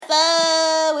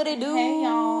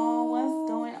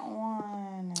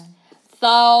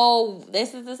So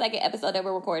this is the second episode that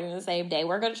we're recording the same day.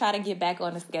 We're going to try to get back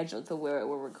on the schedule to where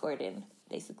we're recording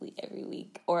basically every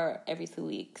week or every 2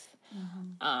 weeks.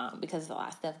 Because there's a lot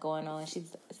of stuff going on.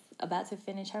 She's about to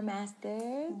finish her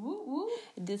master's. Woo, woo.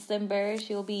 December.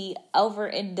 She'll be over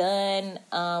and done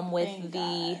with Thank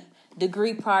the God.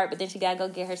 degree part, but then she got to go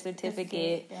get her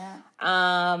certificate. Yeah.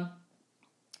 I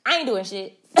ain't doing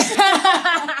shit.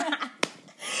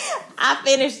 I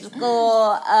finished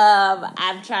school.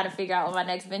 I'm trying to figure out what my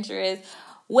next venture is,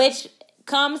 which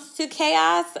comes to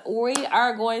chaos. We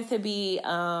are going to be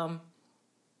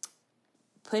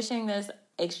pushing this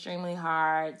extremely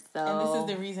hard. So, And this is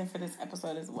the reason for this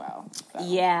episode as well. So.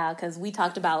 Yeah, because we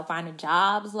talked about finding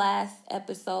jobs last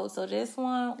episode. So this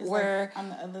one, It's we're like on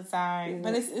the other side,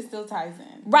 but it still ties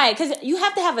in. right, because you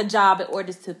have to have a job in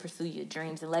order to pursue your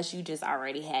dreams, unless you just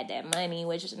already had that money,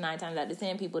 which 9 times out of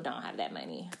 10 people don't have that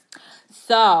money.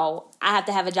 So I have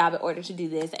to have a job in order to do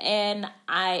this, and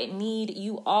I need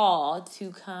you all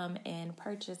to come and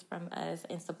purchase from us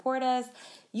and support us.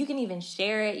 You can even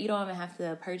share it. You don't even have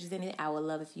to purchase anything. I would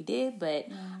love if you did, but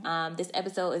this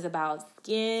episode is about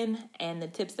skin and the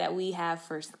tips that we have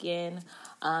for skin.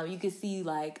 You can see,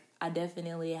 like, I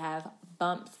definitely have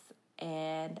bumps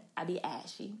and I be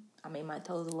ashy. I mean, my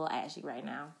toes a little ashy right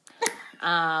now.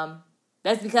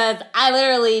 That's because I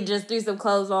literally just threw some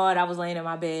clothes on. I was laying in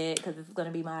my bed because it's going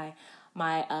to be my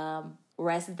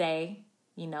rest day.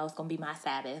 You know, it's going to be my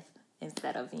Sabbath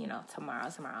instead of, tomorrow.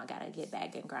 Tomorrow I got to get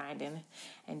back and grinding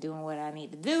and doing what I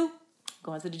need to do,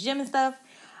 going to the gym and stuff.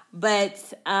 But,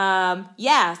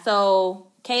 so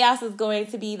Chaos is going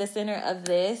to be the center of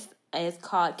this. It's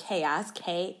called Chaos,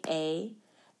 Kaas,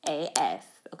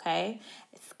 okay?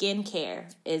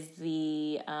 Skincare is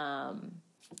the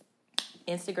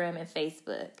Instagram and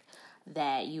Facebook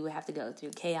that you would have to go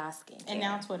through. Chaos Skincare. And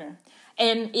now Twitter.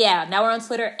 And now we're on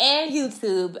Twitter and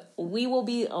YouTube. We will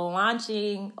be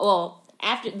launching,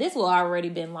 after this will already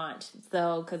been launched.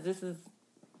 So, because this is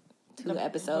 2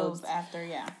 episodes after,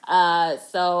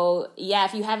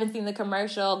 if you haven't seen the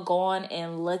commercial, go on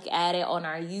and look at it on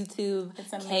our YouTube.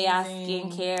 It's amazing. Chaos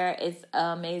Skincare. It's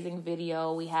an amazing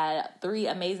video. We had 3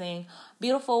 amazing,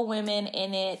 beautiful women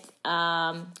in it.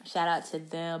 Shout out to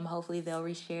them. Hopefully they'll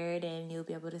reshare it and you'll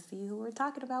be able to see who we're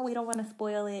talking about. We don't want to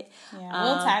spoil it. Yeah,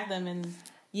 we'll tag them in.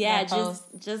 Yeah,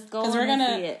 just go on and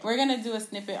see it. We're gonna do a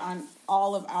snippet on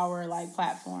all of our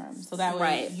platforms, so that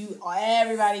way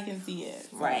everybody can see it.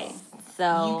 So right.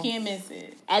 So you can't miss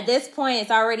it. At this point,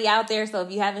 it's already out there. So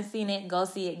if you haven't seen it, go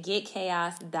see it.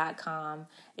 GetChaos.com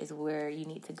is where you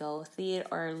need to go see it,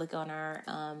 or look on our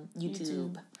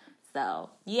YouTube.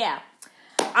 So yeah.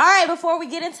 All right. Before we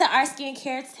get into our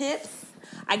skincare tips,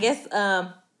 I guess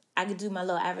I could do my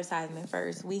little advertisement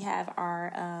first. We have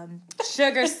our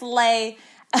Sugar Slay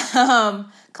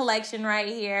collection right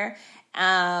here.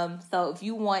 So if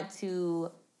you want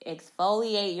to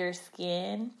exfoliate your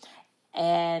skin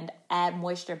and add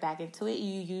moisture back into it,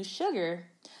 you use sugar.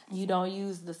 You don't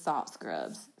use the salt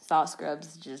scrubs. Salt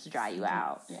scrubs just dry you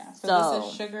out. Yeah. So this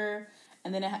is sugar,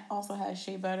 and then it also has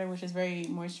shea butter, which is very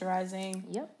moisturizing.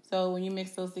 Yep. So when you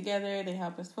mix those together, they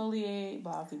help exfoliate,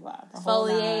 blah, blah, blah.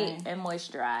 Exfoliate and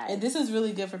moisturize. And this is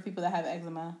really good for people that have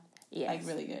eczema. Yes. Like,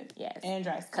 really good. Yes. And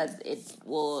dry skin. Because it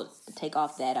will take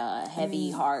off that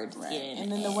heavy, hard skin. Right. And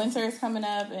then the winter is coming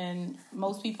up, and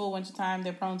most people, wintertime,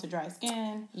 they're prone to dry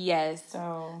skin. Yes.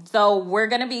 So we're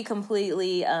going to be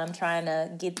completely trying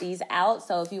to get these out.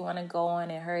 So if you want to go on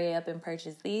and hurry up and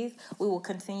purchase these, we will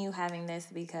continue having this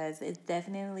because it's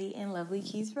definitely in Lovely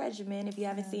Key's regimen. If you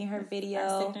haven't seen her video.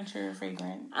 Our signature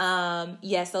fragrance.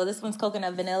 So this one's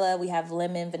coconut vanilla. We have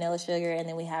lemon, vanilla sugar, and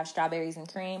then we have strawberries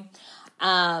and cream.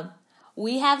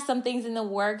 We have some things in the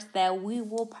works that we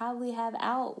will probably have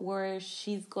out where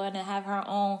she's going to have her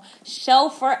own show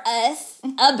for us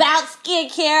about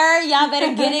skincare. Y'all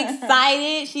better get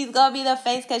excited. She's going to be the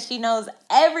face because she knows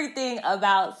everything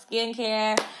about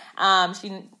skincare.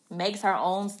 She makes her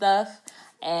own stuff,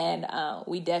 and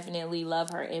we definitely love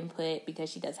her input because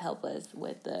she does help us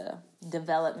with the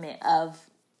development of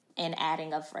and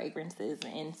adding of fragrances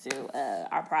into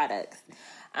our products.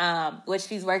 Which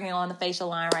she's working on the facial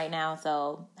line right now.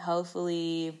 So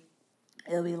hopefully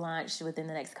it'll be launched within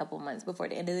the next couple of months before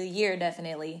the end of the year,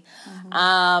 definitely.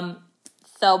 Mm-hmm.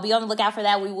 So be on the lookout for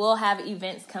that. We will have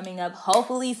events coming up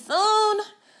hopefully soon.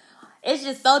 It's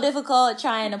just so difficult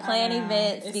trying to plan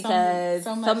events because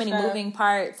so many stuff. Moving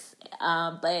parts.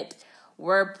 But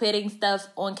we're putting stuff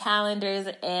on calendars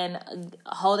and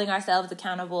holding ourselves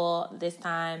accountable this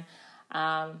time.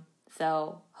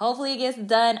 So hopefully it gets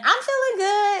done. I'm feeling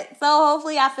good. So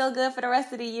hopefully I feel good for the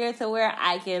rest of the year to where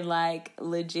I can like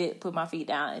legit put my feet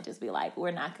down and just be like, we're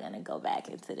not going to go back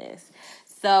into this.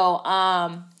 So,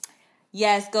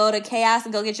 yes, go to Chaos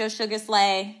and go get your Sugar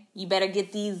Slay. You better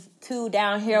get these 2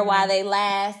 down here while they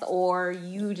last, or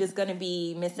you just going to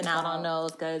be missing out on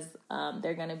those because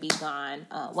they're going to be gone.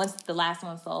 Once the last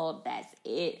one sold, that's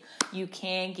it. You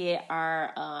can get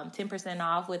our 10%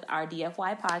 off with our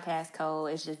DFY podcast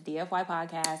code. It's just DFY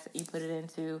podcast. You put it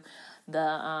into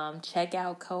the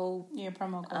checkout code. Yeah,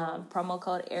 promo code. Promo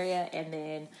code area, and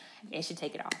then it should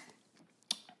take it off.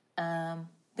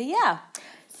 But yeah.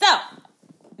 So,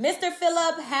 Mr.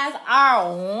 Phillip has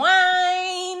our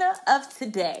wine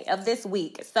of this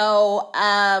week. So,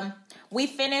 we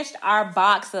finished our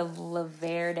box of La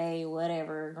Verde,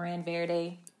 Gran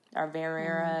Verde, or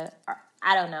Verera.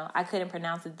 I don't know. I couldn't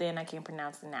pronounce it then. I can't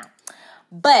pronounce it now.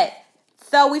 But,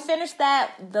 so we finished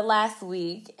that the last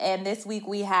week. And this week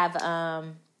we have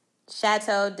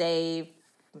Chateau de,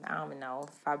 I don't know,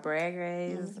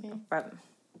 Fabregas.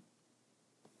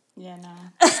 Yeah, no.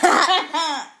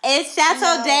 It's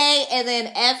Chateau Day and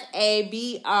then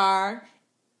Fabregues.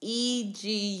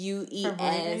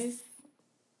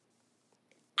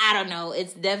 I don't know.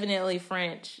 It's definitely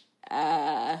French.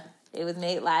 It was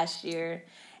made last year.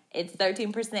 It's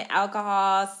 13%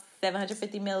 alcohol,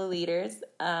 750 milliliters.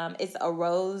 It's a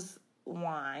rose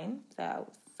wine.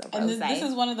 So this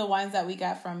is one of the wines that we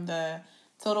got from the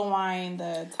Total Wine,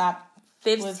 the top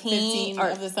 15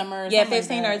 of the summer. Yeah,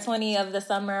 15 or 20 of the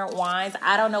summer wines.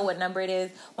 I don't know what number it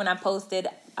is. When I posted,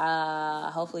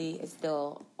 hopefully it's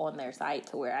still on their site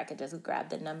to where I could just grab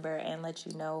the number and let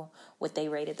you know what they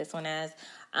rated this one as.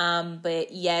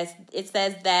 But yes, it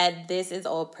says that this is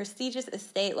a prestigious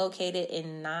estate located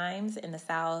in Nimes in the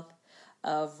south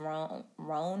of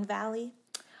Rhone Valley.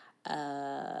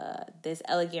 This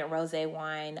elegant rosé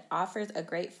wine offers a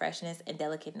great freshness and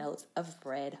delicate notes of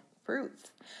red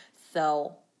fruits.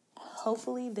 So,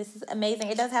 hopefully this is amazing.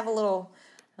 It does have a little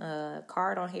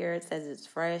card on here. It says it's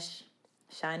fresh,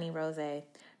 shiny rosé,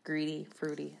 greedy,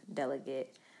 fruity,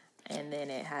 delicate. And then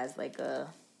it has like a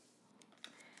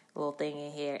little thing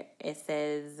in here. It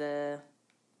says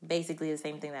basically the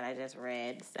same thing that I just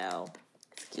read. So,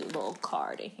 it's a cute little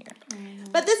card in here.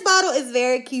 Mm-hmm. But this bottle is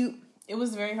very cute. It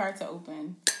was very hard to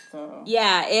open. So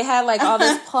yeah, it had like all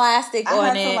this plastic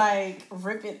on it. I had to like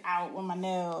rip it out with my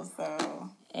nails. So.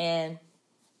 And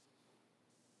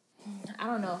I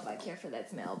don't know if I care for that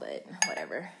smell, but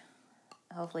whatever.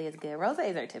 Hopefully it's good.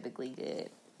 Rosés are typically good.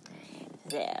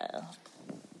 Yeah.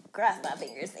 Cross my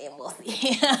fingers and we'll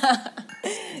see.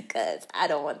 Because I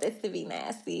don't want this to be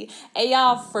nasty. And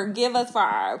y'all forgive us for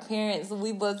our appearance.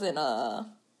 We wasn't, they'll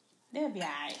be all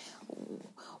right.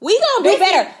 We gonna do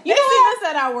better. You know what? Us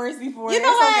at our worst before. You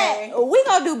know what? Okay. We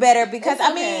gonna do better because,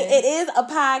 I mean, it is a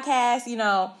podcast, you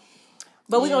know.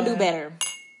 But we gonna do better.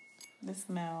 The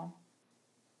smell.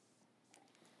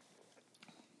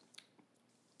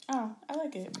 Oh, I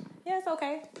like it. Yeah, it's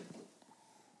okay.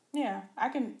 Yeah, I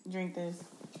can drink this.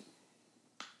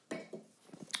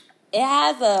 It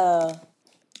has a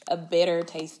bitter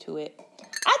taste to it.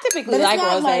 I typically like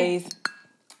rosés.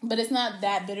 But it's not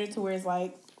that bitter to where it's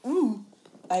like, ooh,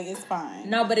 like it's fine.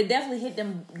 No, but it definitely hit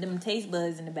them taste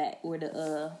buds in the back where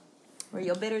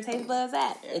your bitter taste buds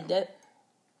at. Yeah.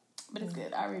 But it's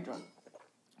good. I already drunk.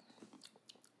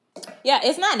 Yeah,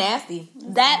 it's not nasty.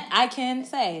 That I can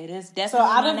say. It's definitely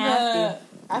not nasty.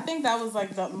 I think that was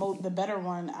like the better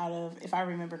one out of, if I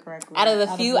remember correctly. Out of the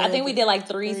few, I think we did like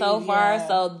three so far. Yeah.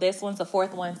 So this one's the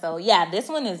fourth one. So yeah, this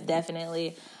one is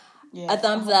definitely a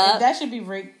thumbs up. That should be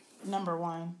ranked number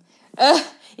one.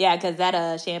 Yeah, because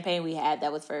that champagne we had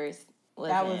that was first.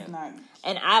 That was not.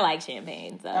 And I like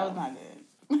champagne. So that was not good.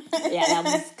 Yeah, that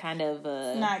was kind of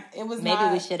it was maybe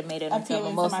not we should have made it into a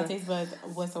appealing to my taste buds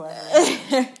whatsoever.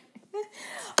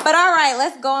 But all right,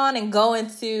 let's go on and go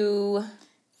into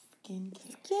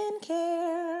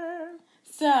skincare.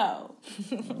 So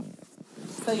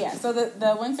yeah, so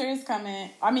the winter is coming.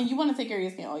 I mean, you want to take care of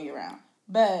your skin all year round,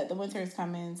 but the winter is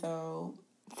coming, so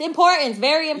it's important. It's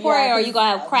very important, or you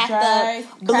gonna have cracked up,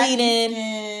 bleeding,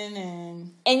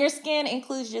 skin and your skin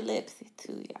includes your lips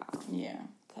too, y'all. Yeah,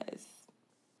 because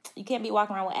you can't be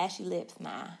walking around with ashy lips,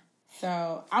 nah.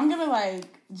 So I'm gonna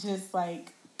just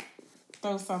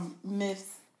throw some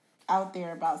myths out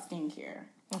there about skincare.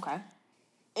 Okay.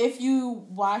 If you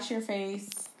wash your face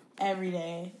every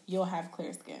day, you'll have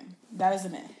clear skin. That is a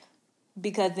myth.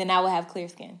 Because then I will have clear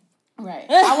skin. Right.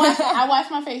 I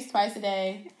wash my face twice a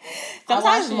day.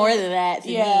 Sometimes more than that to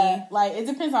me. It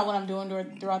depends on what I'm doing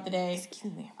throughout the day.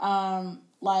 Excuse me.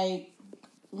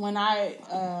 When I...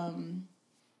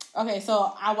 okay,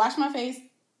 so I wash my face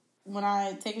when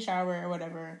I take a shower or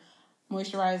whatever,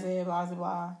 moisturize it, blah, blah,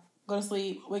 blah, go to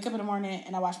sleep, wake up in the morning,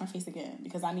 and I wash my face again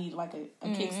because I need like a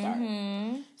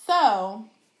kickstart. So,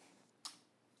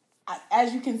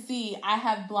 as you can see, I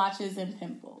have blotches and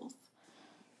pimples.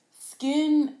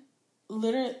 Skin,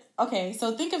 literally, okay,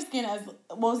 so think of skin as,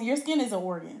 well, your skin is an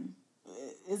organ.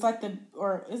 It's like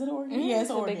or is it an organ? Yeah, it's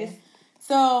an organ. Biggest.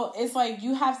 So, it's like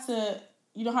you have to,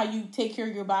 you know how you take care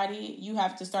of your body? You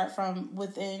have to start from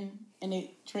within and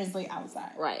it translates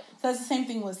outside. Right. So, it's the same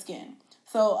thing with skin.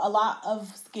 So, a lot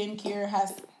of skincare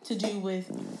has to do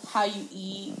with how you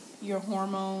eat, your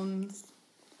hormones,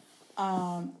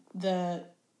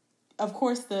 of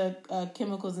course, the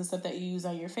chemicals and stuff that you use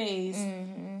on your face,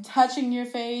 touching your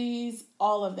face,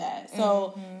 all of that.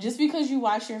 So just because you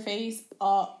wash your face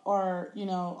or, you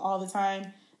know, all the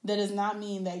time, that does not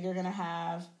mean that you're going to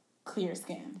have clear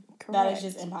skin. Correct. That is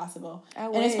just impossible.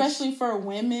 And especially for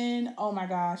women, oh my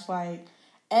gosh, like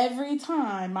every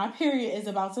time my period is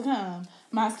about to come,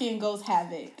 my skin goes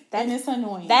havoc. And it's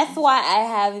annoying. That's why I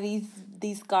have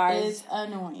these scars. It's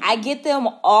annoying. I get them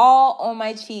all on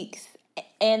my cheeks.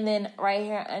 And then right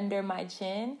here under my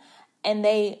chin. And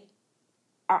they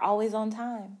are always on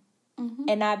time.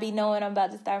 And I be knowing I'm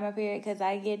about to start my period because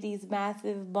I get these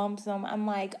massive bumps on. I'm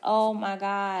like, oh my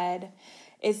God.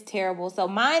 It's terrible. So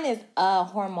mine is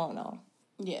hormonal.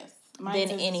 Yes.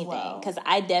 Than anything. Because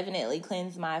I definitely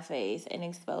cleanse my face and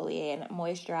exfoliate and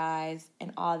moisturize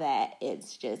and all that.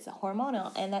 It's just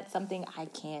hormonal. And that's something I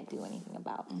can't do anything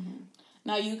about.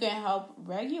 Now you can help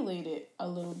regulate it a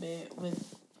little bit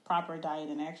with proper diet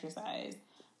and exercise,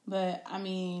 but I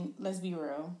mean, let's be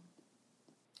real,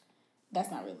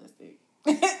 that's not realistic.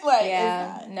 Like,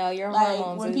 yeah, it's not. No, your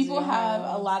hormones. When people have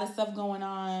a lot of stuff going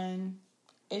on,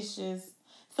 it's just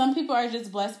some people are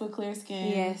just blessed with clear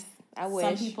skin. Yes, I wish.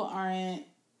 Some people aren't.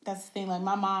 That's the thing. Like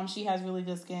my mom, she has really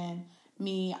good skin.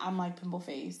 Me, I'm like pimple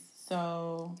face.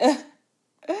 So,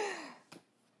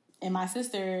 and my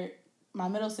sister. My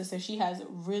middle sister, she has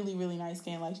really, really nice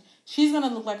skin. Like, she's going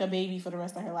to look like a baby for the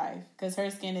rest of her life because her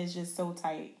skin is just so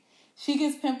tight. She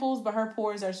gets pimples, but her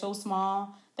pores are so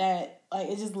small that, like,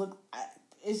 it's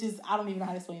just, I don't even know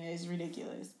how to explain it. It's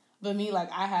ridiculous. But me, like,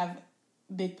 I have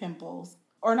big pimples.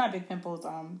 Or not big pimples,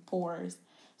 pores.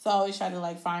 So I always try to,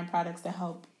 like, find products to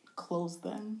help close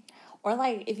them. Or,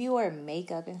 like, if you wear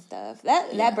makeup and stuff,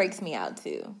 that breaks me out,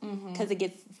 too. Because it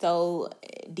gets so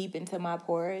deep into my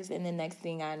pores. And the next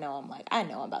thing I know,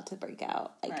 I'm about to break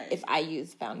out. Like, if I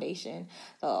use foundation.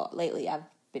 So, lately, I've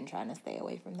been trying to stay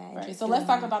away from that. Right. So, let's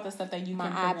talk about the stuff that you can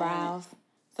prevent. My eyebrows.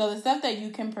 So, the stuff that you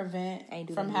can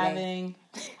prevent from having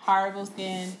horrible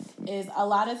skin is a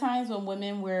lot of times when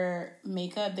women wear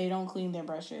makeup, they don't clean their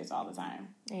brushes all the time.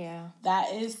 Yeah.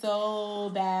 That is so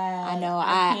bad. I know.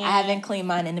 I haven't cleaned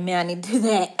mine in a minute. I need to do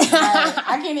that.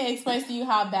 I can't even explain to you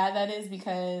how bad that is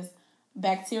because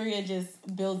bacteria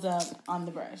just builds up on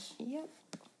the brush. Yep.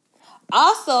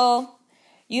 Also,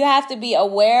 you have to be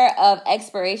aware of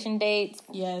expiration dates.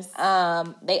 Yes.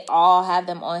 They all have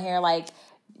them on here. Like,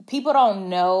 people don't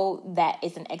know that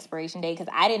it's an expiration date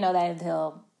because I didn't know that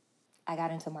until I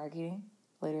got into marketing,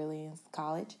 literally in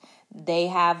college. They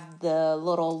have the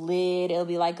little lid. It'll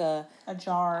be like a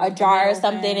jar or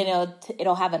something, and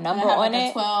it'll have a number on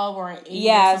it. 12 or 8.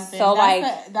 Yeah, or something.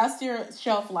 So that's your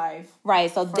shelf life.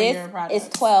 Right. So this is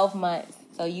 12 months.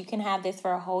 So you can have this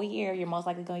for a whole year. You're most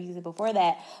likely going to use it before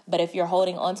that. But if you're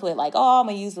holding onto it like, oh, I'm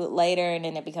going to use it later, and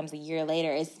then it becomes a year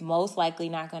later, it's most likely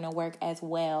not going to work as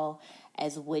well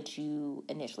as what you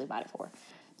initially bought it for.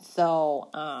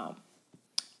 So,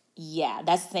 yeah,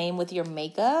 that's the same with your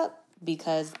makeup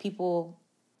because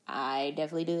I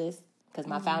definitely do this because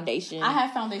my foundation. I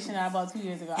had foundation that I bought 2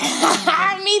 years ago.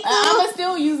 Me too. I'm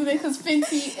still using it because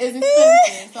Fenty is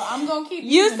expensive. So I'm going to keep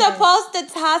using it. You're supposed to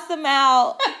toss them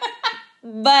out,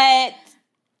 but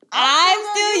I'm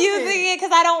still using it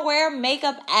because I don't wear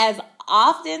makeup as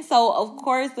often. So, of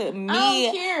course, I'm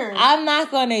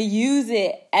not going to use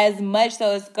it as much.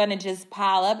 So, it's going to just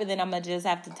pile up and then I'm going to just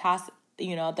have to toss,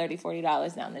 $30,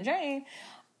 $40 down the drain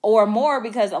or more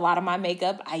because a lot of my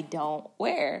makeup I don't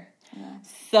wear. Yeah.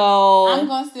 So, I'm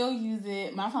going to still use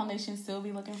it. My foundation still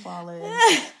be looking flawless.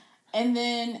 And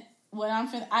then when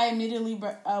I immediately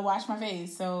wash my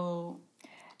face. So,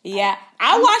 yeah,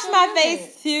 I wash my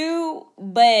face too,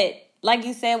 but like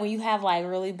you said, when you have like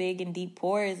really big and deep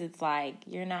pores, it's like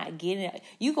you're not getting it.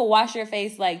 You can wash your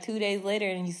face like 2 days later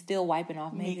and you still wiping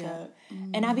off makeup.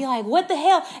 Mm-hmm. And I'd be like, what the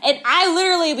hell? And I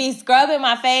literally be scrubbing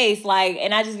my face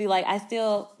and I just be like, I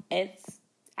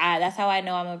That's how I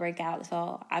know I'm gonna break out.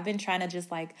 So I've been trying to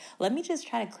just like, let me just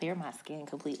try to clear my skin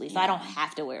completely, so I don't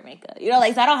have to wear makeup. You know,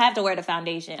 like, so I don't have to wear the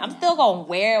foundation. I'm still gonna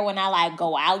wear it when I like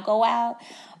go out,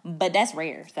 but that's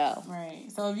rare. So right.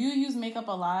 So if you use makeup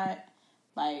a lot,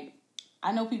 like,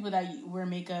 I know people that wear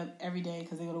makeup every day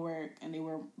because they go to work and they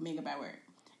wear makeup at work.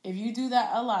 If you do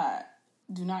that a lot,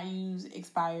 do not use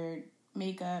expired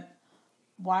makeup.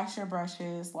 Wash your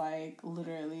brushes, like,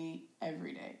 literally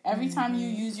every day. Every time you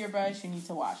use your brush, you need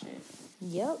to wash it.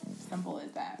 Yep. Simple as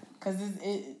that. Because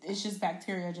it's just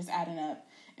bacteria just adding up.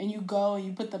 And you go and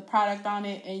you put the product on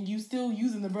it and you still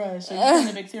using the brush. So you're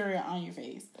putting the bacteria on your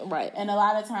face. Right. And a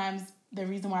lot of times, the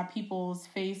reason why people's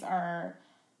face are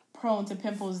prone to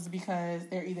pimples is because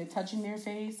they're either touching their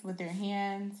face with their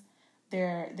hands,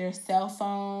 their cell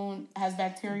phone has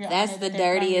bacteria on it. That's the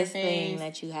dirtiest thing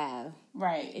that you have.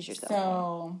 Right. Is your cell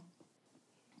phone.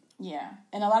 Yeah.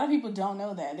 And a lot of people don't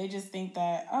know that. They just think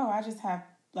that, oh, I just have,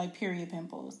 like, period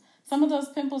pimples. Some of those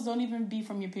pimples don't even be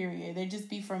from your period. They just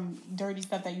be from dirty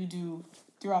stuff that you do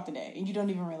throughout the day, and you don't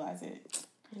even realize it.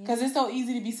 Because it's so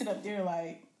easy to be sitting up there,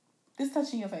 like, this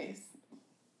touching your face.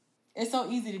 It's so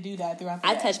easy to do that throughout the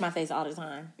day. I touch my face all the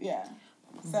time. Yeah.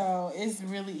 So it's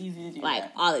really easy to do like,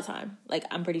 that. all the time. Like,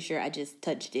 I'm pretty sure I just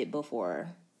touched it before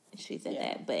she said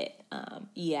that. But,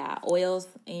 oils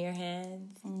in your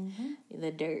hands,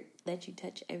 the dirt that you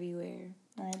touch everywhere.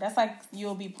 Right. That's like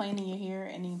you'll be playing in your hair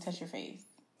and then you touch your face.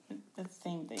 It's the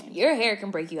same thing. Your hair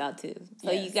can break you out, too.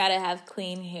 So you got to have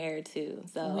clean hair, too.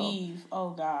 So weave.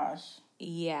 Oh, gosh.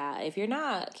 Yeah. If you're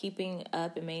not keeping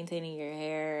up and maintaining your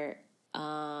hair,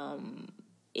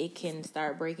 it can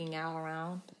start breaking out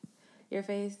around your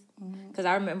face. Because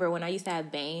I remember when I used to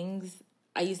have bangs,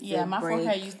 my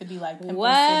forehead used to be like pimple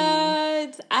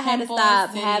What? City. I had to stop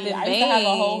having bangs. I used to have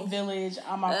a whole village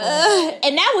on my forehead.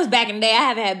 And that was back in the day. I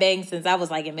haven't had bangs since I was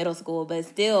like in middle school, but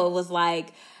still it was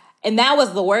like, and that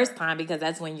was the worst time because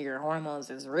that's when your hormones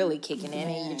is really kicking in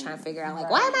and you're trying to figure out like,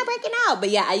 why am I breaking out?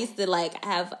 But yeah, I used to like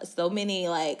have so many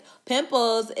like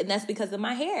pimples, and that's because of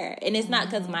my hair. And it's not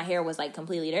because my hair was like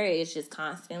completely dirty. It's just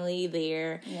constantly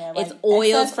there. Yeah, like it's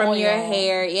oils from your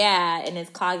hair. Yeah, and it's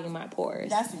clogging my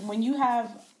pores. That's when you have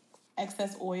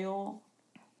excess oil.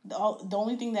 The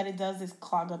only thing that it does is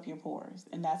clog up your pores,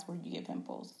 and that's where you get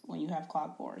pimples when you have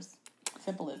clogged pores.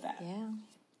 Simple as that. Yeah.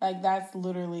 Like, that's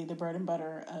literally the bread and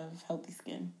butter of healthy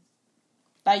skin.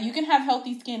 Like, you can have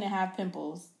healthy skin and have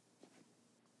pimples.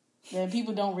 And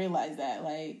people don't realize that.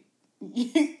 Like,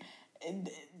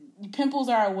 pimples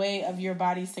are a way of your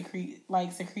body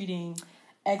secreting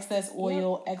excess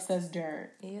oil, excess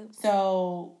dirt. Yep.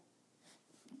 So,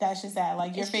 that's just that.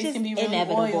 Like, your face can be really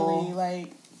oily.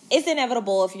 Like, it's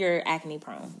inevitable if you're acne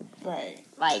prone. Right.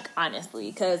 Like, honestly.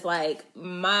 Because, like,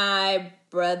 my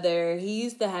brother, he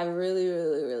used to have really,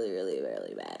 really, really, really,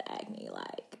 really bad acne.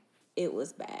 Like, it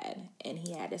was bad. And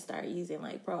he had to start using,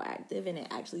 like, Proactive. And it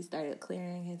actually started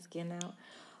clearing his skin out.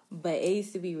 But it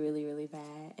used to be really, really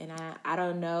bad. And I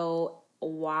don't know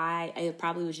why. It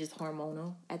probably was just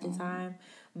hormonal at the time.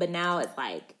 But now it's,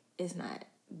 like, it's not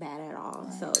bad at all.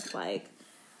 Right. So it's, like,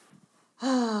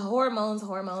 hormones.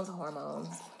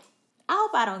 I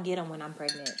hope I don't get them when I'm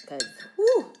pregnant, because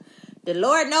the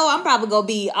Lord know I'm probably going to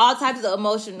be all types of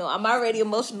emotional. I'm already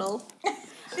emotional.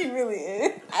 She really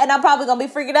is. And I'm probably going to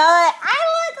be freaking out. Like, I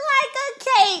look like a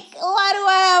cake. Why do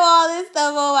I have all this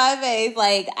stuff on my face?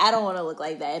 Like, I don't want to look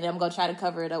like that. And I'm going to try to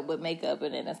cover it up with makeup,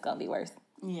 and then it's going to be worse.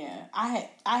 Yeah. I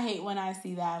hate when I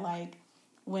see that, like,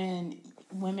 when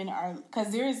women are,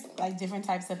 because there's, like, different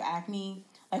types of acne.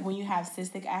 Like, when you have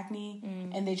cystic acne,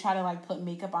 and they try to, like, put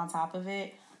makeup on top of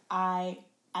it. I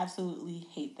absolutely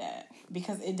hate that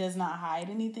because it does not hide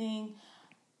anything.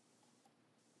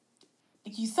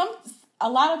 A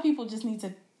lot of people just need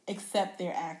to accept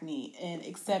their acne and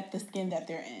accept the skin that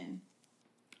they're in.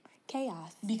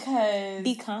 Chaos. Because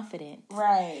be confident.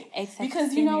 Right. Accept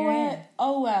because you know what?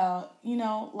 Oh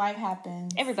well, life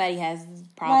happens. Everybody has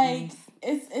problems.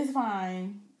 Like, it's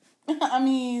fine. I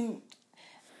mean,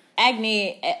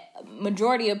 acne,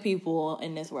 majority of people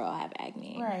in this world have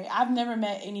acne. Right. I've never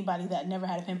met anybody that never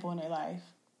had a pimple in their life.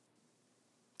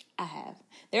 I have.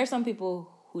 There are some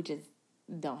people who just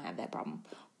don't have that problem.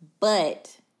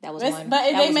 But that was one.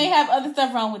 But they may have other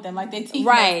stuff wrong with them, like they teeth.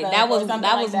 Right. That was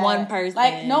one person.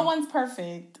 Like, no one's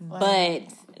perfect. But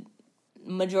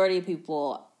majority of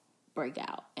people break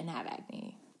out and have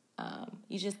acne.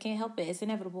 You just can't help it. It's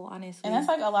inevitable, honestly. And that's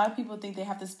like a lot of people think they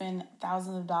have to spend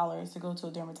thousands of dollars to go to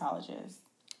a dermatologist.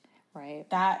 Right.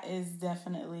 That is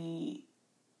definitely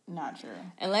not true.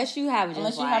 Unless you have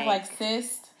have like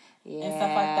cysts and stuff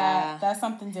like that. That's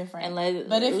something different.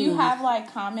 But if you have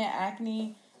like common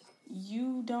acne,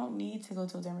 you don't need to go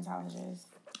to a dermatologist.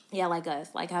 Yeah, like us.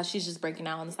 Like how she's just breaking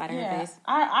out on the side of her face.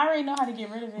 I already know how to get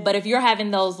rid of it. But if you're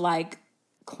having those, like,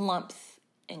 clumps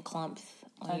and clumps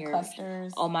on like your...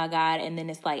 clusters. Oh, my God. And then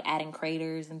it's, like, adding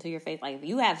craters into your face. Like, if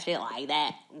you have shit like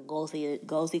that, go see it.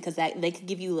 Because they could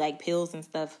give you, like, pills and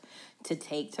stuff to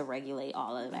take to regulate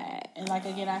all of that. And like,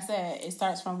 again, I said, it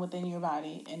starts from within your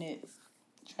body, and it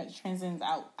transcends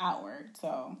outward.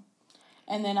 So,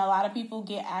 and then a lot of people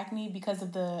get acne because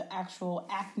of the actual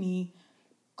acne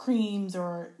creams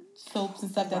or soaps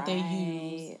and stuff that they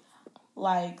use.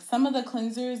 Like, some of the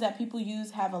cleansers that people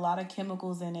use have a lot of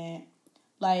chemicals in it.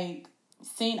 Like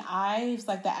St. Ives,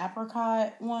 like the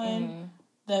apricot one,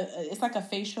 it's like a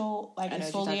facial, like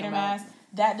exfoliator mask.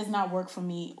 That does not work for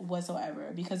me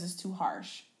whatsoever because it's too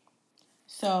harsh.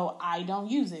 So I don't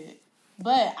use it.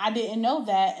 But I didn't know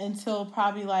that until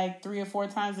probably like 3 or 4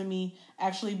 times of me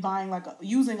actually buying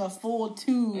using a full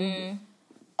tube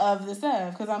of the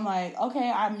stuff. Because I'm like, okay,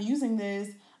 I'm using this.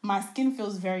 My skin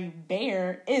feels very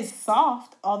bare. It's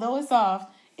soft. Although it's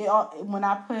soft, when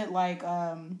I put like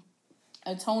a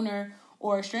toner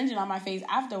or astringent on my face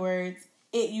afterwards,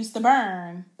 it used to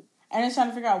burn. And I was trying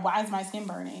to figure out, why is my skin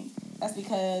burning? That's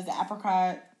because the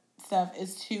apricot stuff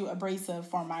is too abrasive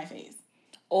for my face.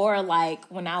 Or like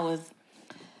when I was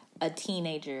a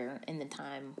teenager in the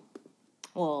time,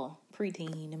 well,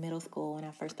 preteen, in middle school, when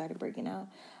I first started breaking out,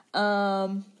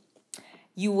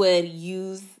 you would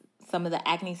use some of the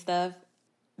acne stuff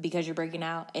because you're breaking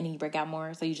out and you break out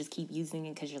more. So you just keep using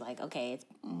it because you're like, okay, it's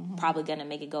probably going to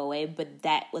make it go away. But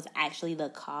that was actually the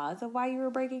cause of why you were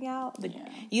breaking out. But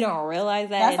you don't realize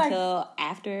that until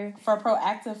after. For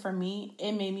Proactiv, for me,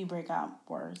 it made me break out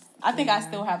worse. I think I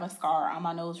still have a scar on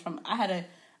my nose I had a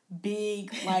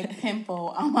big, like, pimple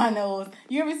on my nose.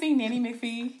 You ever seen Nanny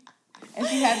McPhee? And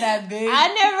she had that big...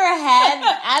 I've never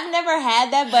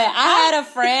had that, but I had a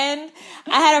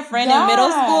friend in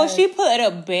middle school. She put a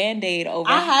Band-Aid over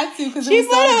I had to because it was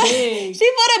so big.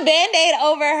 She put a Band-Aid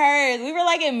over hers. We were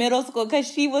like in middle school because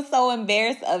she was so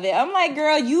embarrassed of it. I'm like,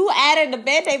 girl, you added the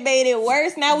Band-Aid, made it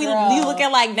worse. Now we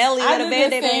looking like Nelly with a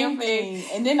Band-Aid. Same thing.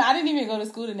 And then I didn't even go to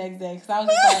school the next day because I was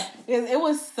just like, it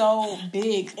was so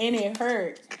big and it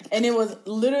hurt. And it was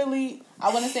literally...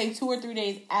 I want to say 2 or 3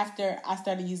 days after I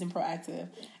started using Proactiv.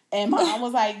 And my mom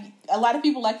was like, a lot of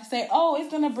people like to say, oh, it's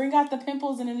going to bring out the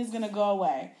pimples and then it's going to go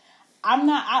away. I'm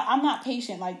not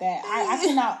patient like that. I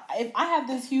cannot, if I have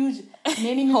this huge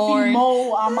Nanny McPhee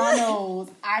mole on my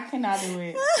nose, I cannot do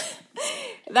it.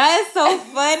 That is so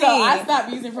funny. So I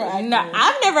stopped using Proactiv. No,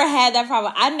 I've never had that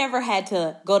problem. I never had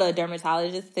to go to a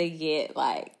dermatologist to get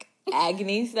like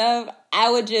acne stuff. I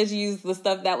would just use the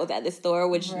stuff that was at the store,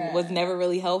 which was never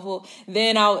really helpful.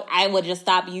 Then I would just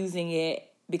stop using it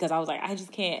because I was like, I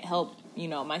just can't help,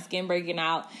 my skin breaking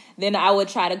out. Then I would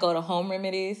try to go to home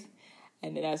remedies.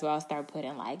 And then that's where I'll start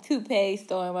putting like toothpaste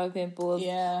on my pimples.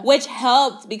 Yeah. Which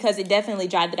helped because it definitely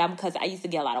dried it down because I used to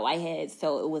get a lot of whiteheads.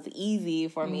 So it was easy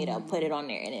for me to put it on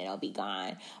there and it'll be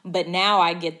gone. But now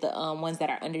I get the ones that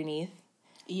are underneath.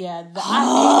 Yeah,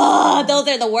 those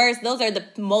are the worst. Those are the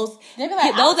most. They be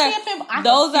like,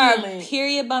 those are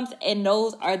period bumps, and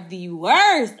those are the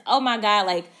worst. Oh my God!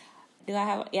 Like, do I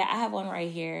have? Yeah, I have one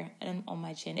right here and on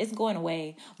my chin. It's going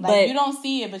away, but you don't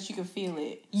see it, but you can feel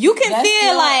it. You can see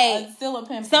it, like still a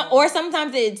pimple. Or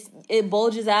sometimes it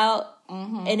bulges out,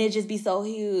 and it just be so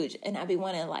huge, and I be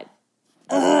wanting like,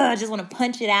 I just want to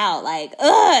punch it out, like,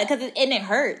 because it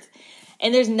hurts.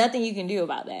 And there's nothing you can do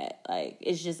about that. Like,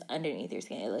 it's just underneath your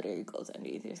skin. It literally goes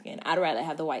underneath your skin. I'd rather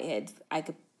have the whiteheads. I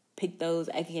could pick those.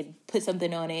 I could put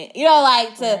something on it.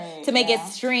 Like, to make it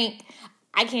shrink.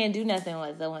 I can't do nothing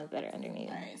with the ones that are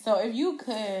underneath. Right. So, if you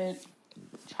could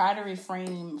try to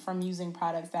refrain from using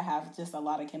products that have just a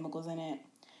lot of chemicals in it,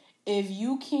 if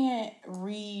you can't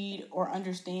read or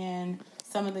understand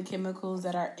some of the chemicals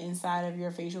that are inside of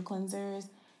your facial cleansers,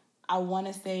 I want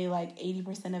to say like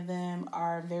 80% of them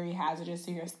are very hazardous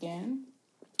to your skin.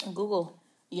 Google.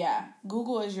 Yeah.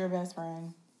 Google is your best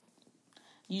friend.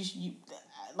 You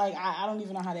like, I don't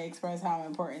even know how to express how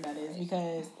important that is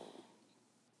because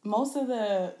most of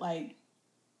the, like,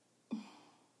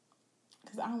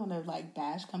 because I don't want to, like,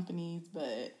 bash companies,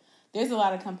 but there's a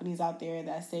lot of companies out there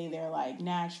that say they're, like,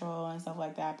 natural and stuff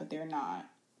like that, but they're not.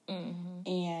 Mm-hmm.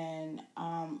 And,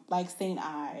 like St.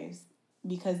 Ives,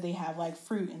 because they have like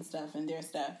fruit and stuff in their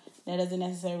stuff, that doesn't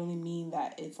necessarily mean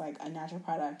that it's like a natural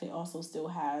product. It also still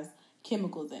has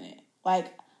chemicals in it. Like,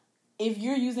 if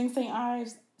you're using St.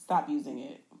 Ives, stop using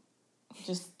it.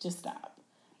 Just stop.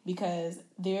 Because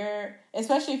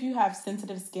especially if you have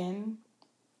sensitive skin,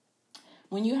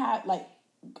 when you have like,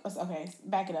 okay,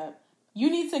 back it up. You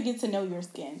need to get to know your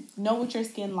skin. Know what your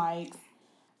skin likes.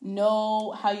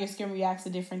 Know how your skin reacts to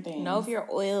different things. Know if you're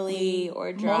oily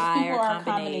or dry. Most people are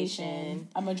combination.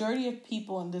 A majority of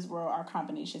people in this world are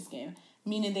combination skin,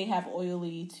 meaning they have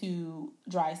oily to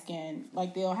dry skin.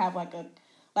 Like they'll have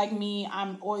like me,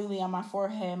 I'm oily on my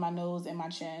forehead, my nose, and my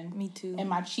chin. Me too. And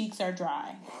my cheeks are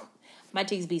dry. My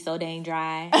cheeks be so dang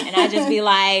dry. And I just be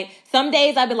like, some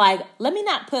days I be like, let me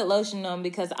not put lotion on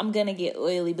because I'm going to get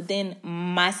oily. But then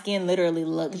my skin literally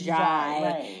looks dry.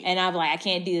 Right. And I'm like, I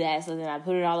can't do that. So then I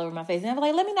put it all over my face. And I'm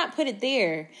like, let me not put it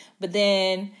there. But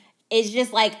then it's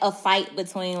just like a fight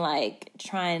between like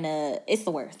trying to, it's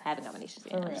the worst having combination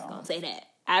skin. I'm just going to say that.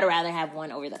 I'd rather have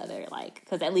one over the other. Like,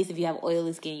 because at least if you have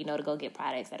oily skin, you know to go get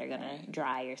products that are going to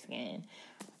dry your skin.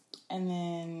 And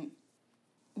then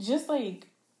just like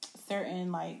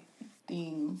certain like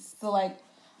things. So like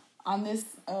on this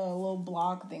little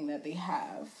blog thing that they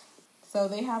have, so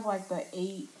they have like the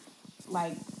 8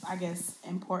 like I guess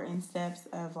important steps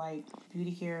of like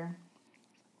beauty care.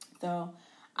 So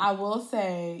I will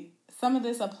say some of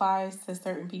this applies to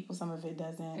certain people, some of it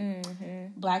doesn't.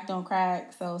 Mm-hmm. Black don't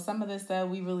crack. So some of this stuff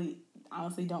we really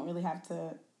honestly don't really have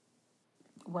to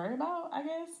worry about, I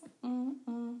guess.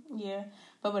 Yeah,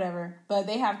 but whatever. But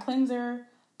they have cleanser,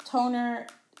 toner.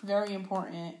 Very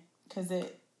important because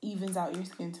it evens out your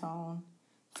skin tone.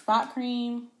 Spot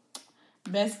cream.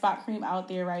 Best spot cream out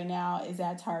there right now is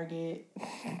at Target.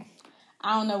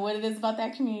 I don't know what it is about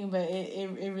that cream, but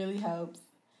it really helps.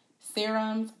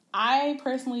 Serums. I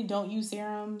personally don't use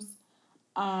serums.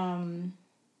 I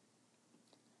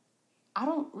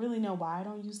don't really know why I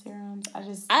don't use serums.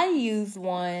 I use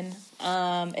one.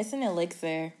 It's an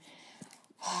elixir.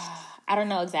 I don't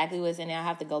know exactly what's in it. I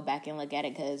have to go back and look at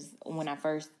it because when I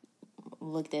first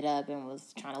looked it up and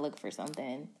was trying to look for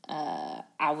something,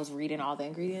 I was reading all the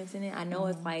ingredients in it. I know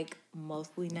it's like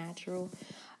mostly natural,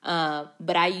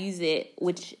 but I use it,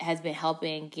 which has been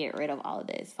helping get rid of all of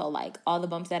this. So like all the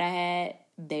bumps that I had,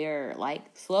 they're like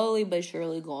slowly but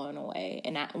surely going away,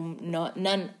 and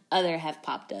none other have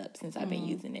popped up since I've been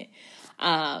using it.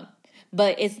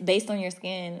 But it's based on your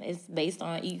skin. It's based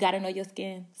on, you got to know your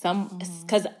skin.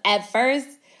 Because at first,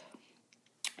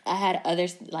 I had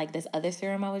this other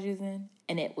serum I was using,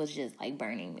 and it was just, like,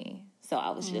 burning me. So I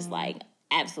was just like,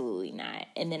 absolutely not.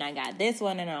 And then I got this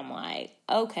one, and I'm like,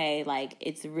 okay, like,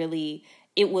 it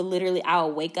would literally,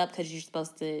 I'll wake up because you're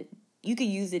supposed to, you could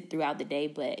use it throughout the day,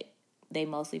 but they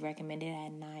mostly recommend it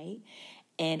at night.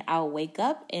 And I'll wake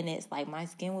up, and it's like, my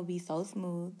skin will be so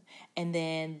smooth. And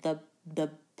then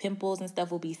the pimples and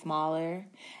stuff will be smaller.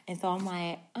 And so I'm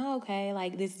like, oh, okay,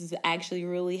 like this is actually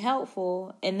really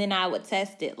helpful. And then I would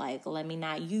test it, like, let me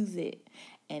not use it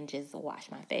and just wash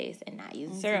my face and not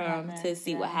use serum to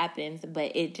see what happens.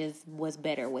 But it just was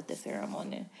better with the serum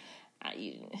on there.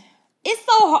 It's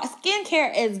so hard.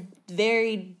 Skincare is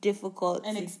very difficult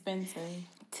and expensive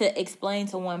to explain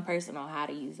to one person on how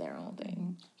to use their own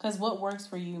thing. Because what works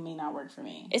for you may not work for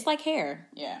me. It's like hair.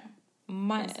 Yeah.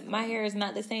 My hair is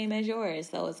not the same as yours,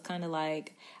 so it's kind of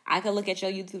like I could look at your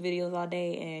YouTube videos all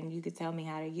day and you could tell me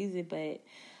how to use it, but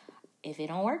if it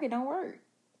don't work, it don't work.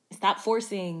 Stop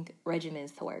forcing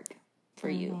regimens to work for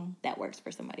you. That works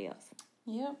for somebody else.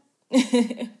 Yep.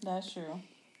 That's true.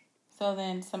 So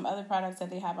then some other products that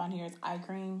they have on here is eye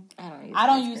cream. I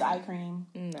don't use eye cream.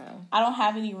 No. I don't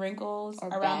have any wrinkles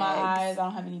around my eyes. I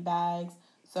don't have any bags.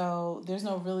 So there's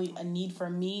no really a need for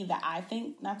me that I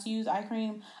think not to use eye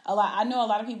cream. I know a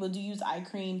lot of people do use eye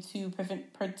cream to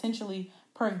potentially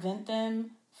prevent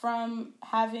them from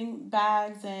having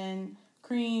bags and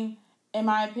cream. In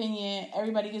my opinion,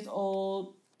 everybody gets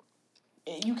old.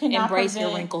 You cannot embrace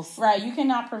your wrinkles. Right, you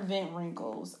cannot prevent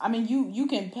wrinkles. I mean, you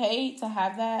can pay to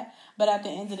have that, but at the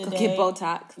end of the day, get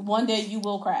Botox. One day you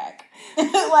will crack.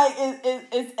 Like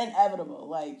it's inevitable.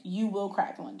 Like you will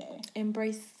crack one day.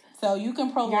 Embrace. So you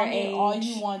can prolong it all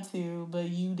you want to, but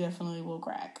you definitely will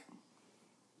crack.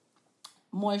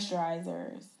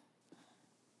 Moisturizers.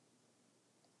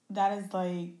 That is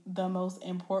like the most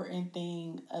important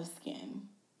thing of skin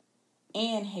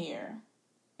and hair.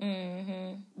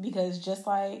 Because just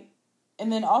like,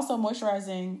 and then also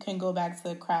moisturizing can go back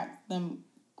to crack them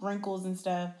wrinkles and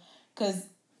stuff. Because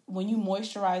when you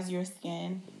moisturize your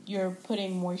skin, you're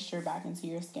putting moisture back into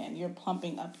your skin. You're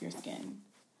plumping up your skin.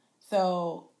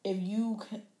 So if you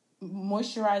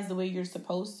moisturize the way you're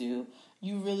supposed to,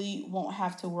 you really won't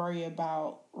have to worry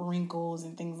about wrinkles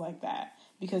and things like that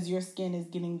because your skin is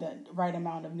getting the right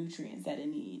amount of nutrients that it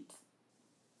needs.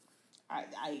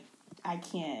 I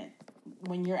can't.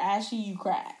 When you're ashy, you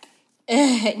crack.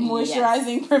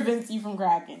 Moisturizing prevents you from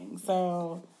cracking.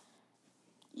 So,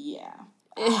 yeah.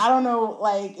 I don't know,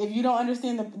 like, if you don't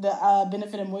understand the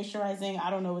benefit of moisturizing, I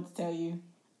don't know what to tell you.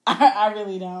 I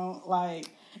really don't. Like,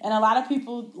 And a lot of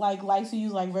people like to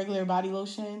use like regular body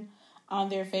lotion on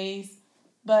their face,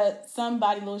 but some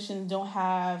body lotions don't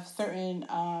have certain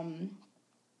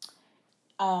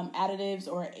additives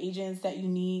or agents that you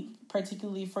need,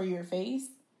 particularly for your face.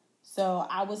 So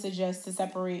I would suggest to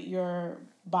separate your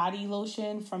body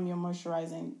lotion from your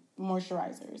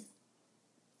moisturizers.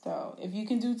 So if you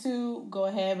can do 2, go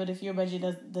ahead. But if your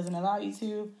budget doesn't allow you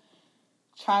to,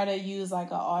 try to use like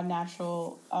an all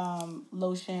natural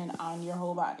lotion on your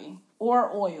whole body,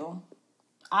 or oil.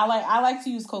 I like to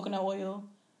use coconut oil.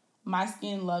 My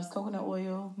skin loves coconut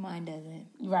oil. Mine doesn't.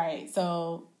 Right.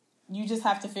 So you just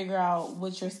have to figure out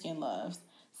what your skin loves.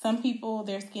 Some people,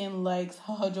 their skin likes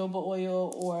jojoba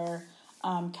oil or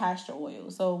castor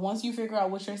oil. So once you figure out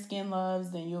what your skin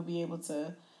loves, then you'll be able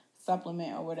to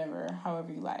supplement or whatever,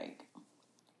 however you like.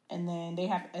 And then they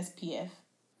have SPF.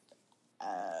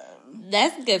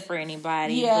 That's good for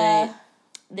anybody. Yeah.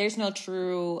 But there's no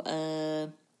true...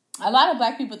 A lot of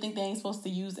black people think they ain't supposed to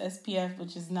use SPF,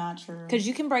 which is not true. Because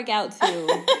you can break out too,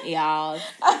 y'all.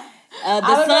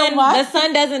 The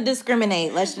sun doesn't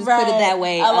discriminate. Let's just put it that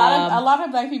way. A lot of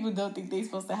black people don't think they're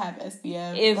supposed to have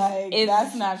SPF.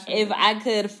 That's not true. If I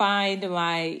could find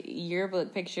my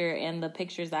yearbook picture and the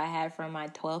pictures I had from my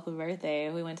 12th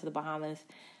birthday, we went to the Bahamas,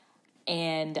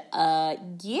 and I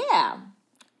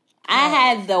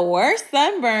had the worst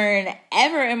sunburn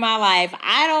ever in my life.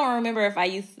 I don't remember if I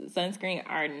used sunscreen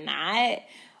or not,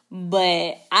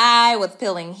 but I was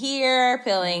peeling here,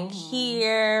 peeling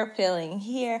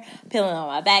on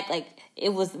my back. Like,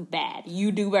 it was bad.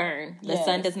 You do burn. The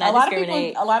sun does not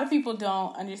discriminate. A lot of people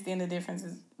don't understand the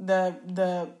differences.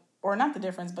 Or not the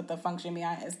difference, but the function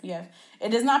behind SPF. It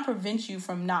does not prevent you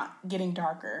from not getting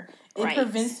darker. It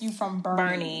prevents you from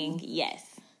burning. Yes.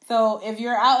 So if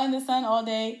you're out in the sun all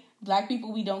day, black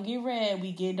people, we don't get red,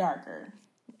 we get darker.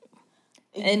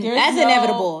 And that's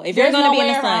inevitable. If you're going to be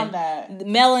in the sun,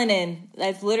 melanin,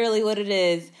 that's literally what it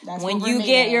is. When you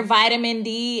get your vitamin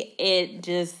D, it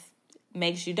just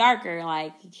makes you darker.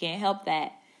 Like, you can't help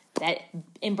that.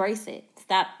 Embrace it.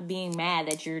 Stop being mad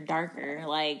that you're darker.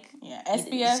 Like,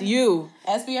 SPF. It's you.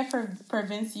 SPF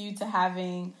prevents you to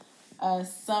having a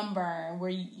sunburn where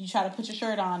you try to put your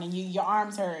shirt on and your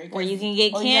arms hurt. Or you can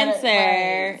get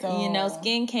cancer.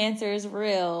 Skin cancer is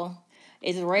real.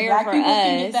 It's rare black for people us.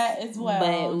 Can get that as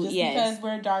well. But just because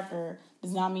we're darker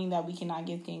does not mean that we cannot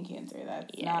get skin cancer. That's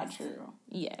not true.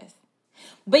 Yes.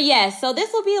 But so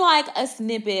this will be like a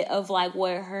snippet of like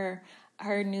what her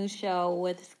new show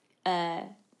with her,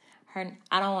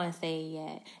 I don't want to say it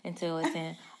yet until it's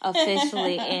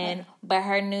officially in, but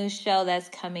her new show that's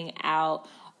coming out,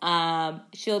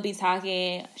 she'll be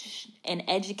talking and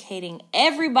educating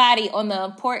everybody on the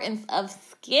importance of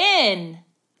skin.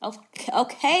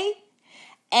 Okay?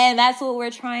 And that's what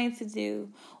we're trying to do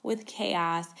with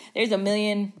Chaos. There's a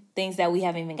million things that we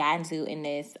haven't even gotten to in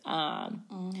this.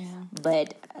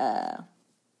 But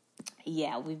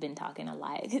we've been talking a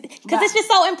lot. Because it's just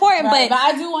so important. Right, but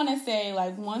I do want to say,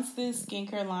 like, once this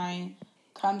skincare line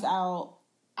comes out,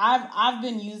 I've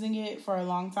been using it for a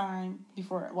long time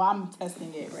before. Well, I'm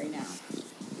testing it right now.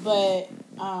 But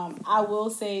I will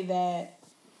say that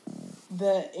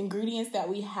the ingredients that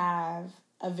we have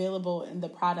available in the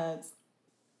products,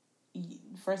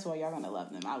 first of all, y'all gonna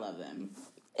love them. I love them.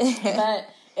 But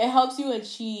it helps you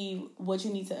achieve what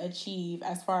you need to achieve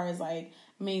as far as like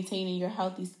maintaining your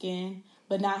healthy skin,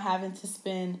 but not having to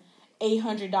spend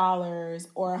 $800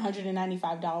 or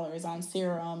 $195 on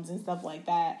serums and stuff like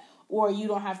that. Or you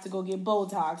don't have to go get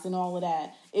Botox and all of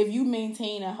that. If you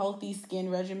maintain a healthy skin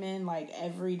regimen like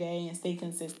every day and stay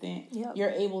consistent,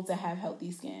 you're able to have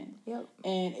healthy skin. Yep.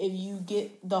 And if you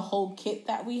get the whole kit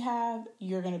that we have,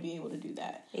 you're going to be able to do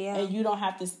that. Yeah. And you don't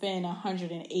have to spend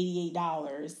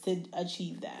 $188 to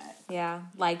achieve that. Yeah.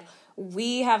 Like,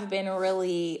 we have been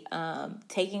really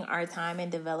taking our time in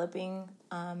developing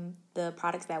the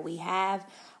products that we have.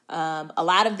 A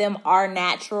lot of them are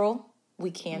natural. We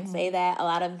can say that. A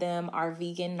lot of them are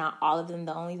vegan, not all of them.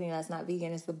 The only thing that's not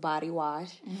vegan is the body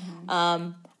wash.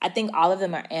 I think all of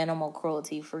them are animal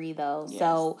cruelty free though. Yes.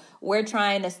 So we're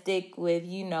trying to stick with,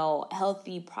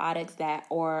 healthy products that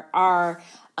are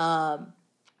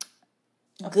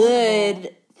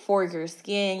good for your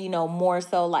skin, more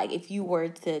so like if you were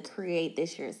to create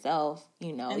this yourself,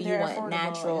 you want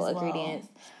natural ingredients.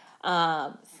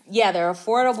 They're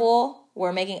affordable.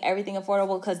 We're making everything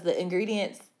affordable because the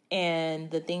ingredients and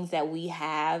the things that we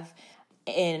have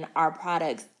in our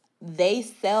products, they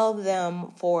sell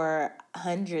them for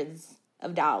hundreds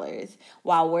of dollars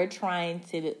while we're trying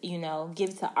to,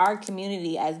 give to our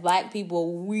community as Black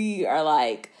people. We are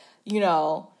like,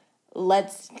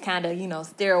 let's kind of,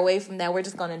 steer away from that. We're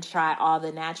just going to try all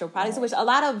the natural products, which a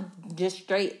lot of just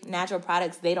straight natural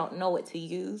products, they don't know what to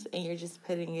use, and you're just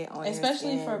putting it on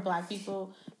especially your skin. For Black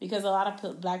people, because a lot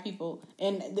of Black people,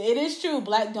 and it is true,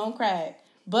 Black don't crack,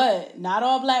 but not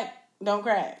all Black don't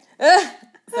crack.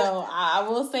 So I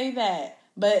will say that.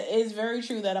 But it's very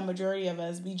true that a majority of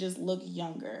us, we just look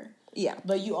younger. Yeah.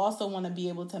 But you also want to be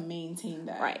able to maintain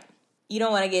that. Right. You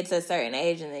don't want to get to a certain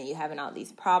age and then you're having all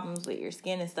these problems with your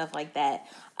skin and stuff like that.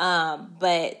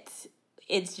 But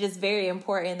it's just very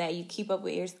important that you keep up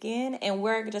with your skin. And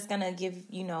we're just going to give,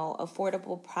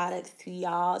 affordable products to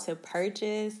y'all to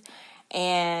purchase.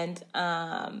 And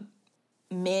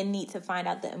men need to find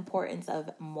out the importance of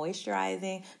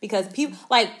moisturizing. Because people,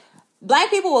 Black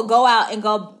people will go out and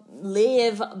go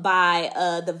live by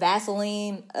the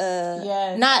Vaseline,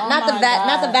 yes.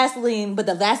 not the Vaseline, but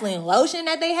the Vaseline lotion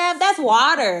that they have. That's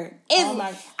water.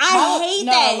 I hate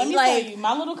that. Let me tell you,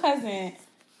 my little cousin,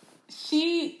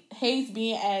 she hates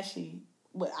being ashy.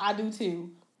 But I do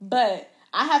too. But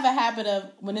I have a habit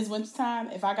of, when it's wintertime,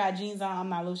 if I got jeans on, I'm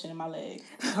not lotioning my legs.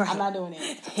 Right. I'm not doing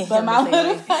it. But my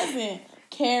little cousin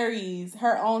carries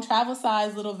her own travel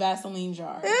size little Vaseline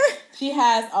jar. She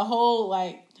has a whole,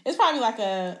 it's probably like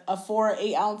a 4 or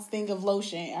 8 ounce thing of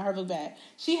lotion in her book bag.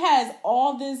 She has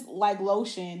all this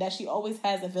lotion that she always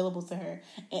has available to her.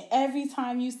 And every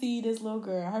time you see this little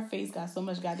girl, her face got so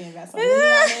much goddamn Vaseline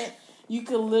on it, you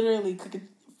could literally cook a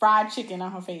fried chicken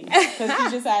on her face.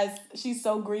 Because she's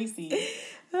so greasy.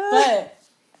 But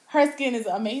her skin is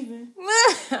amazing.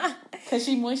 Because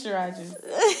she moisturizes.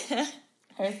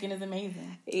 Her skin is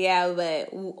amazing. Yeah,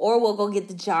 or we'll go get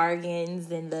the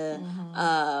Jergens and the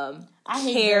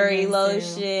Cherry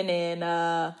lotion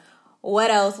and what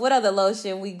else? What other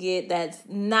lotion we get that's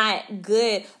not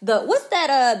good? What's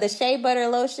that? The shea butter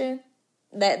lotion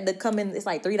that come in. It's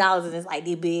like $3 and it's like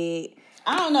the big.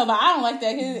 I don't know, but I don't like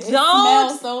that. It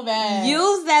smells so bad.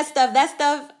 Use that stuff. That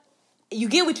stuff, you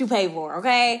get what you pay for.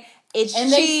 Okay. It's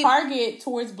and cheap. They target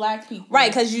towards Black people.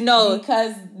 Right, because you don't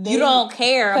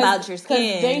care about your skin.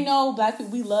 Because they know Black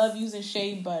people, we love using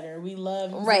shea butter. We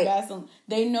love using Vaseline.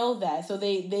 They know that. So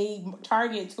they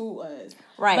target to us.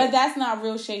 Right. But that's not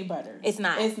real shea butter. It's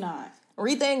not. It's not.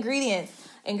 Read the ingredients.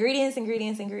 Ingredients.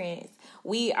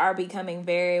 We are becoming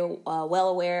very well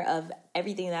aware of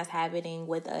everything that's happening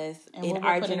with us in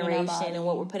our generation and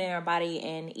what we're putting in our body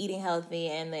and eating healthy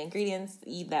and the ingredients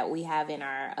that we have in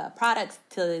our products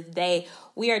to this day.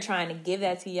 We are trying to give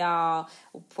that to y'all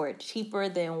for cheaper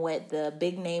than what the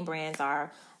big name brands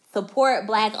are. Support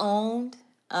Black owned.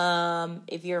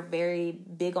 If you're very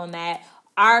big on that.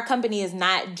 Our company is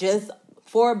not just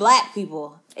for Black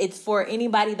people. It's for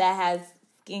anybody that has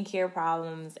skincare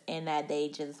problems and that they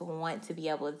just want to be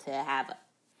able to have,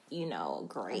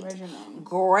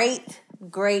 great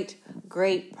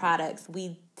products.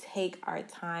 We take our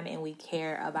time and we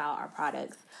care about our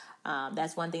products.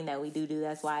 That's one thing that we do.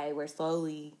 That's why we're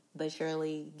slowly but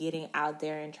surely getting out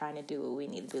there and trying to do what we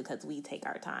need to do, because we take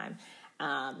our time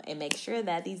and make sure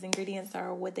that these ingredients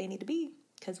are what they need to be.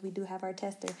 Because we do have our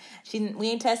tester. We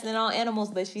ain't testing it on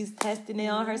animals, but she's testing it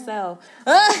on herself.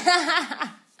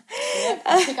 Yep,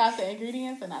 I pick out the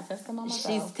ingredients and I test them on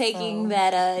myself. She's taking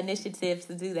that initiative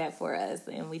to do that for us,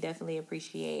 and we definitely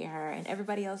appreciate her and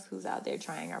everybody else who's out there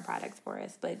trying our products for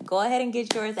us. But go ahead and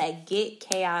get yours at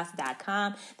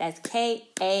getchaos.com. That's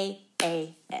KAAS.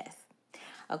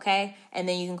 Okay? And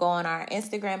then you can go on our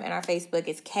Instagram and our Facebook.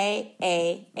 It's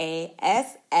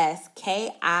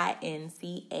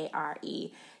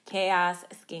KAASSKINCARE. Chaos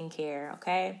Skincare.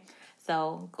 Okay?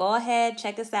 So go ahead,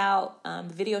 check us out.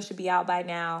 The video should be out by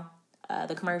now,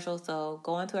 the commercial. So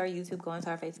go onto our YouTube, go onto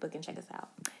our Facebook, and check us out.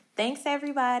 Thanks,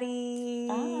 everybody.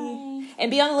 Bye.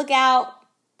 And be on the lookout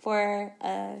for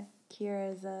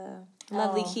Kira's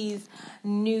Lovely Keys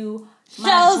new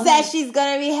shows that she's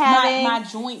going to be having. My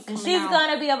joint coming She's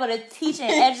going to be able to teach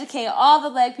and educate all the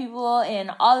Black people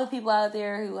and all the people out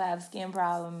there who have skin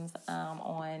problems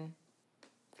on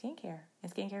skincare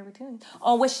and skincare routines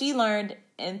on what she learned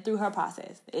and through her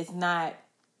process. She's not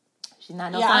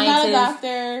no scientist. I'm not a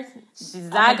doctor. She's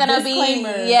not gonna be.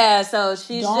 Yeah, so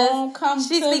she's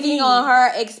speaking on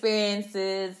her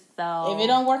experiences. So if it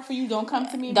don't work for you, don't come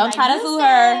to me. Don't try to sue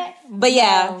her. But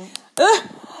yeah.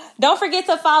 Don't forget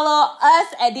to follow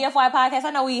us at DFY Podcast. I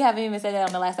know we haven't even said that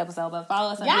on the last episode, but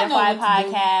follow us on DFY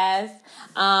Podcast.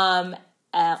 On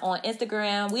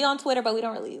Instagram. We on Twitter, but we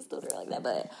don't really use Twitter like that.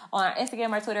 But on our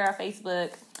Instagram, our Twitter, our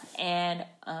Facebook. And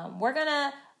we're going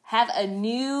to have a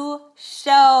new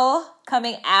show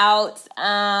coming out.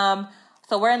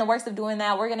 So we're in the works of doing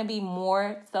that. We're going to be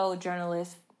more so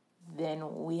journalists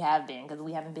than we have been, because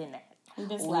we haven't been that.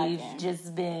 We've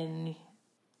just been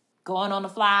going on the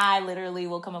fly. Literally,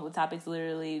 we'll come up with topics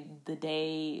literally the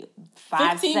day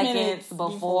 5 seconds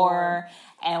before,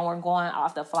 and we're going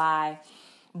off the fly.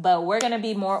 But we're going to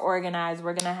be more organized.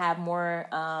 We're going to have more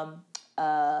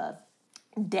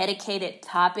dedicated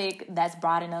topic that's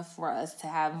broad enough for us to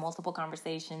have multiple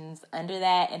conversations under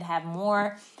that and have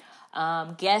more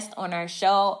guests on our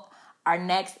show. Our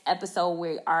next episode,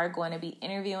 we are going to be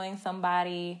interviewing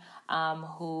somebody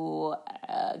who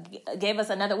gave us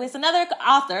another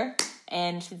author,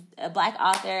 and she's a Black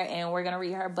author, and we're going to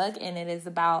read her book, and it is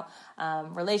about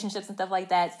relationships and stuff like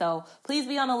that. So please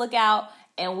be on the lookout,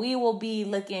 and we will be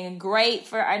looking great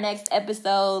for our next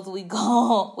episodes. We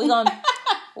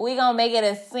gonna make it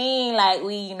a scene like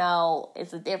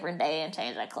it's a different day and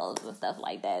change our clothes and stuff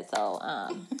like that. So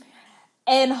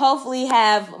and hopefully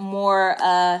have more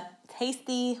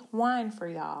tasty wine for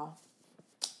y'all.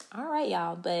 All right,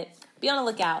 y'all, but be on the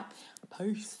lookout.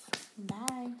 Peace.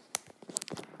 Bye.